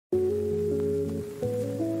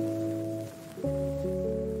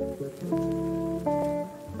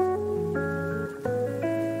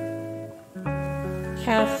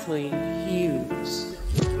Kathleen Hughes,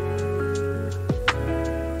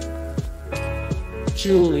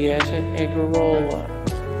 Julieta Egarola,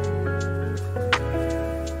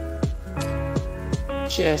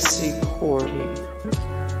 Jesse Cordy,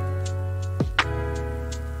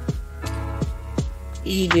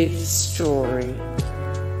 Edith Story,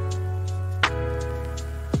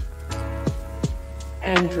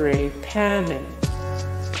 Andre Pannin,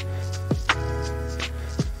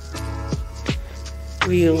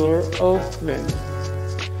 Wheeler Oakman,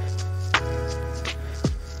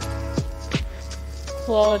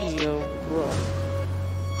 Claudio Brooke,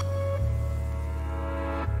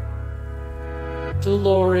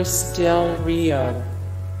 Dolores Del Rio,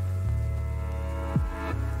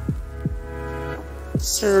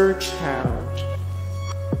 Serge Howard,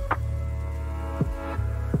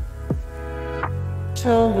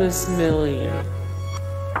 Thomas Millian,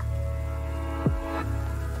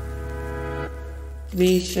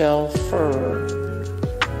 Michelle Furr,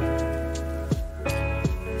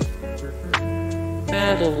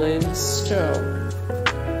 Madeline Stowe,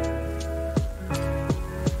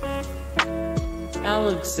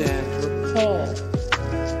 Alexandra Paul,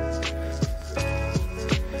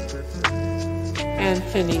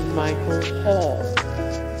 Anthony Michael Hall,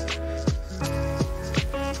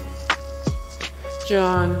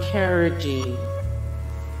 John Carradine,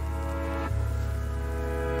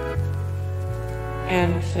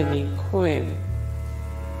 Anthony Quinn,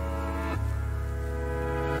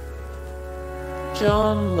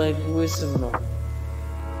 John Leguizamo,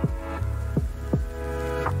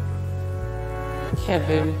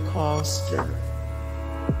 Kevin Costner.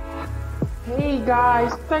 Hey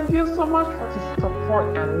guys, thank you so much for the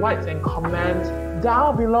support and likes and comments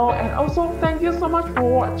down below, and also thank you so much for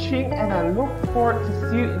watching, and I look forward to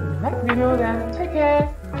see you in the next video. Then take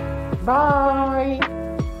care, bye.